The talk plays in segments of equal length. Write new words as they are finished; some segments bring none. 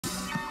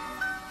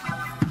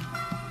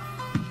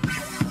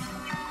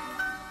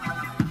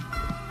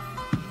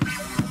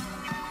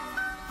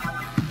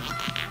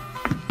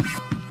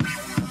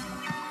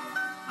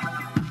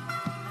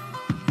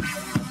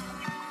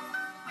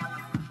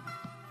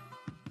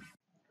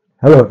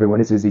Hello everyone,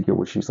 it's Ezekiel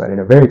with Shoe Slide,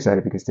 and I'm very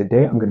excited because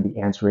today I'm going to be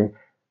answering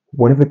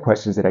one of the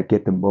questions that I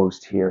get the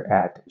most here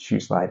at Shoe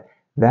Slide.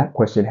 That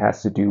question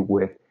has to do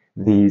with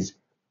these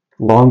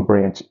long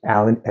branch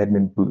Allen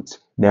Edmond boots.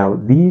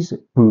 Now, these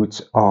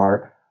boots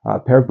are a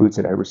pair of boots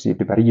that I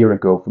received about a year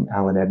ago from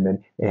Allen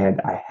Edmond,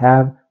 and I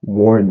have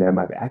worn them.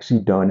 I've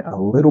actually done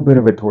a little bit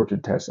of a torture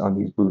test on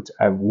these boots.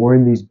 I've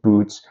worn these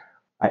boots.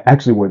 I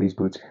actually wore these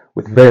boots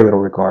with very little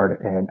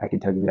regard, and I can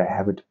tell you that I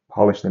haven't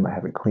polished them, I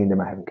haven't cleaned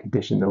them, I haven't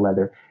conditioned the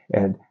leather,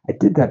 and I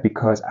did that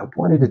because I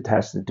wanted to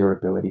test the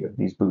durability of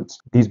these boots.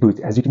 These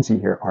boots, as you can see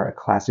here, are a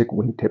classic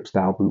wingtip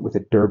style boot with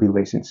a derby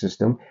lacing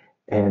system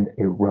and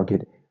a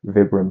rugged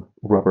Vibram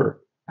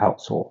rubber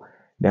outsole.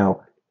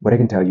 Now, what I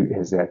can tell you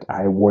is that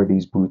I wore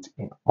these boots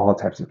in all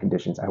types of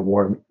conditions. I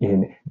wore them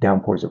in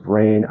downpours of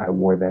rain. I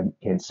wore them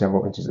in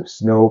several inches of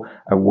snow.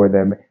 I wore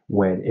them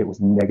when it was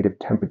negative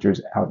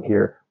temperatures out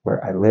here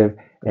where I live.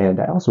 And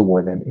I also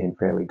wore them in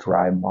fairly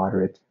dry,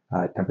 moderate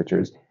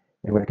temperatures.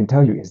 And what I can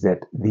tell you is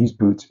that these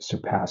boots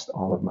surpassed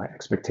all of my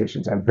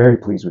expectations. I'm very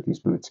pleased with these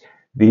boots.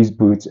 These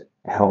boots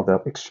held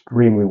up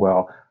extremely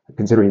well,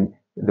 considering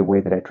the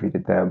way that I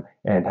treated them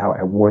and how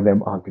I wore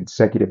them on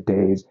consecutive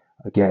days.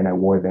 Again, I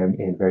wore them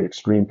in very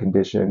extreme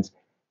conditions.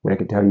 What I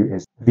can tell you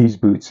is these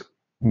boots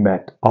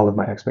met all of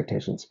my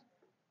expectations.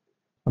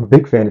 I'm a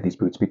big fan of these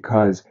boots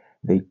because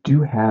they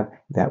do have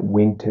that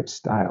wingtip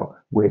style,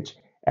 which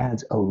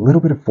adds a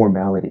little bit of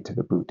formality to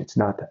the boot. It's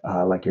not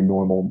like your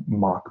normal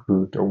mock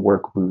boot or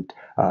work boot.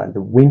 The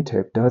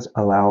wingtip does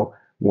allow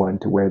one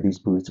to wear these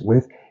boots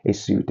with a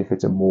suit if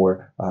it's a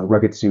more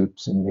rugged suit,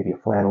 and maybe a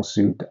flannel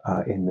suit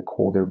in the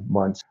colder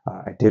months.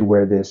 I did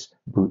wear this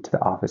boot to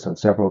the office on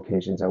several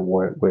occasions. I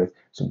wore it with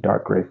some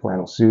dark gray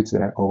flannel suits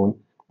that I own.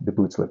 The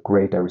boots look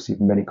great. I received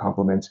many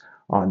compliments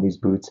on these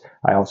boots.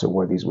 I also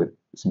wore these with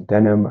some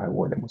denim. I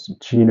wore them with some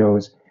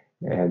chinos,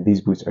 and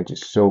these boots are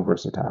just so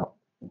versatile.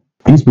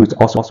 These boots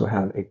also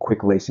have a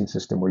quick lacing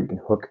system where you can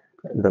hook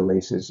the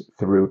laces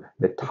through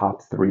the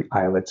top three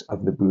eyelets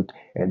of the boot,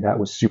 and that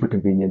was super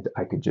convenient.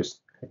 I could just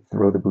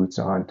throw the boots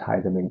on, tie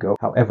them, and go.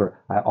 However,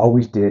 I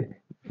always did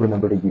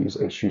remember to use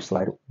a shoe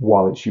slide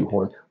wallet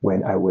shoehorn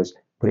when I was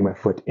putting my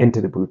foot into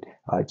the boot,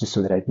 just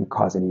so that I didn't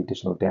cause any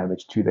additional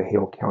damage to the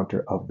heel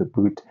counter of the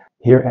boot.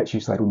 Here at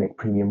Shoe Slide, we make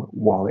premium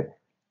wallet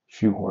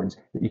shoehorns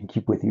that you can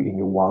keep with you in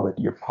your wallet,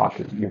 your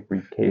pocket, your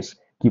briefcase,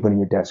 keep one in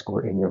your desk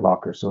or in your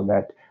locker so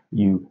that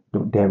you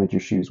don't damage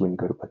your shoes when you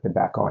go to put them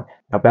back on.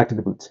 Now back to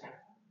the boots.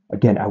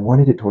 Again, I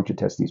wanted to torture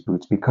test these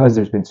boots because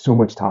there's been so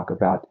much talk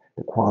about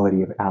the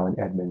quality of Allen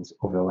Edmonds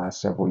over the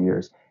last several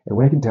years. And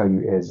what I can tell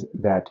you is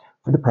that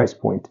for the price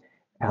point,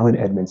 Allen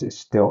Edmonds is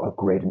still a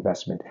great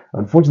investment.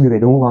 Unfortunately,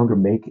 they no longer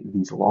make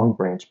these long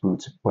branch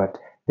boots, but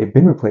they've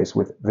been replaced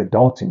with the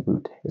Dalton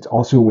boot. It's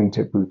also a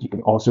wingtip boot. You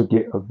can also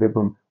get a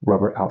Vibram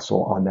rubber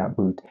outsole on that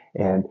boot,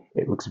 and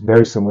it looks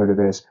very similar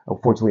to this.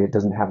 Unfortunately, it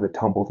doesn't have the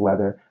tumbled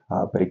leather,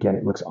 but again,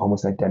 it looks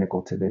almost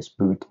identical to this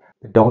boot.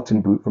 The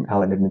Dalton boot from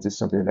Allen Edmonds is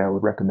something that I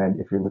would recommend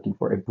if you're looking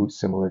for a boot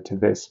similar to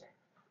this.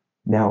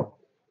 Now,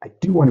 I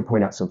do want to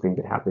point out something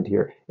that happened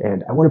here,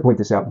 and I want to point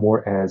this out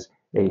more as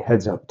a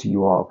heads up to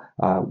you all.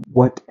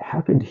 What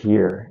happened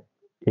here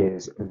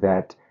is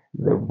that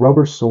the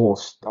rubber sole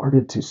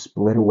started to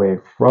split away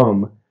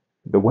from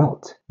the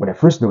welt. When I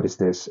first noticed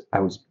this, I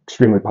was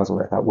extremely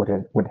puzzled. I thought,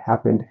 what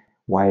happened?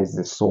 Why is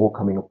the sole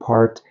coming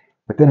apart?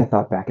 But then I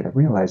thought back and I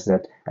realized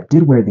that I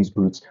did wear these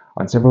boots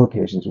on several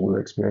occasions when we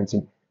were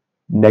experiencing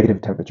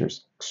negative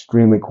temperatures,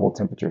 extremely cold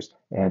temperatures,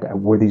 and I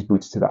wore these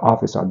boots to the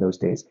office on those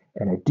days.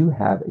 And I do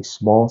have a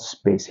small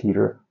space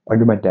heater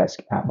under my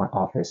desk at my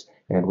office.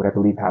 And what I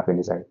believe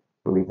happened is I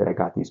believe that I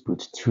got these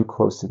boots too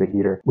close to the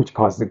heater, which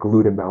caused the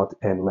glue to melt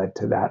and led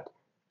to that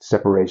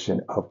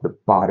separation of the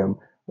bottom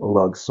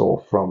lug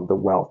sole from the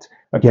welt.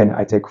 Again,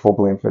 I take full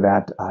blame for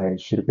that. I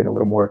should have been a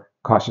little more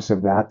cautious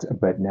of that,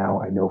 but now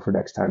I know for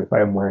next time if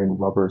I am wearing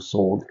rubber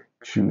soled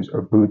shoes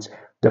or boots,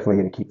 definitely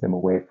going to keep them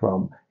away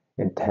from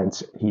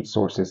intense heat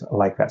sources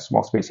like that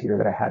small space heater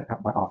that I had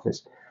at my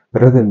office.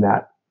 But other than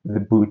that,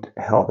 the boot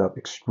held up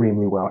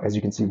extremely well. As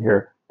you can see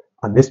here,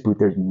 on this boot,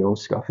 there's no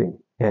scuffing.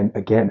 And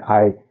again,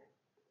 I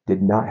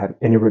did not have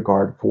any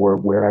regard for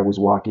where I was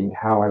walking,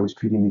 how I was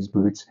treating these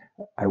boots.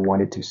 I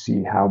wanted to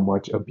see how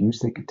much abuse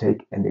they could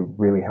take, and they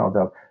really held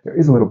up. There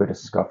is a little bit of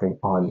scuffing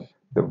on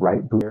the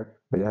right boot here,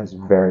 but that is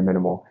very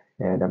minimal.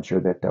 And I'm sure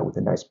that with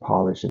a nice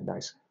polish and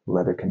nice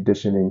leather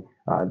conditioning,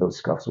 those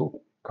scuffs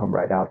will come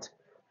right out.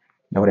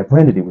 Now, what I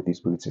plan to do with these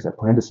boots is I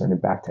plan to send them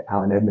back to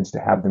Allen Edmonds to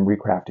have them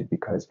recrafted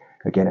because,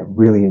 again, I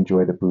really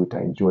enjoy the boot.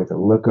 I enjoy the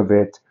look of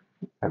it.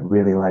 I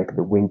really like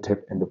the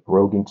wingtip and the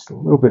broguing, just a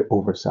little bit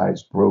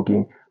oversized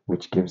broguing,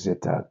 which gives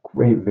it a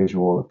great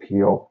visual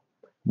appeal.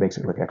 Makes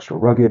it look extra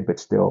rugged, but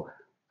still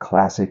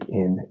classic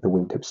in the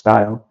wingtip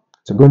style.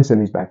 So I'm going to send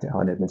these back to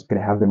Allen Edmonds. I'm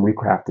going to have them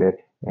recrafted,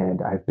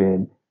 and I've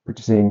been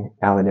purchasing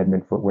Allen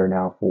Edmonds footwear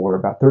now for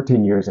about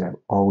 13 years, and I've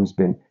always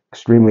been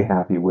extremely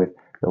happy with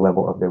the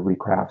level of their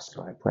recrafts.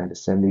 So I plan to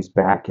send these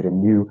back, get a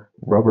new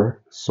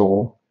rubber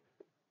sole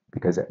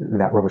because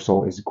that rubber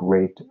sole is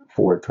great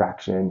for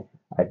traction.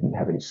 I didn't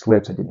have any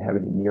slips. I didn't have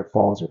any near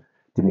falls or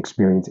didn't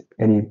experience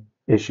any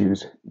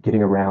issues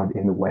getting around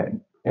in the wet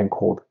and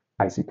cold,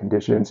 icy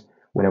conditions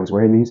when I was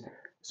wearing these.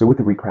 So with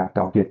the recraft,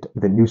 I'll get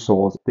the new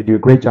soles. They do a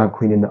great job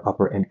cleaning the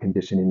upper and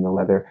conditioning the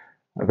leather.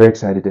 I'm very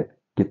excited to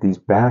get these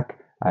back.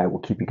 I will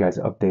keep you guys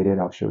updated.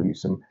 I'll show you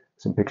some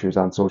pictures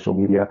on social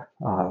media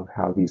of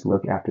how these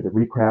look after the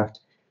recraft.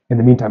 In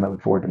the meantime, I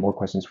look forward to more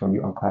questions from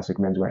you on classic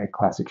menswear and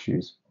classic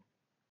shoes.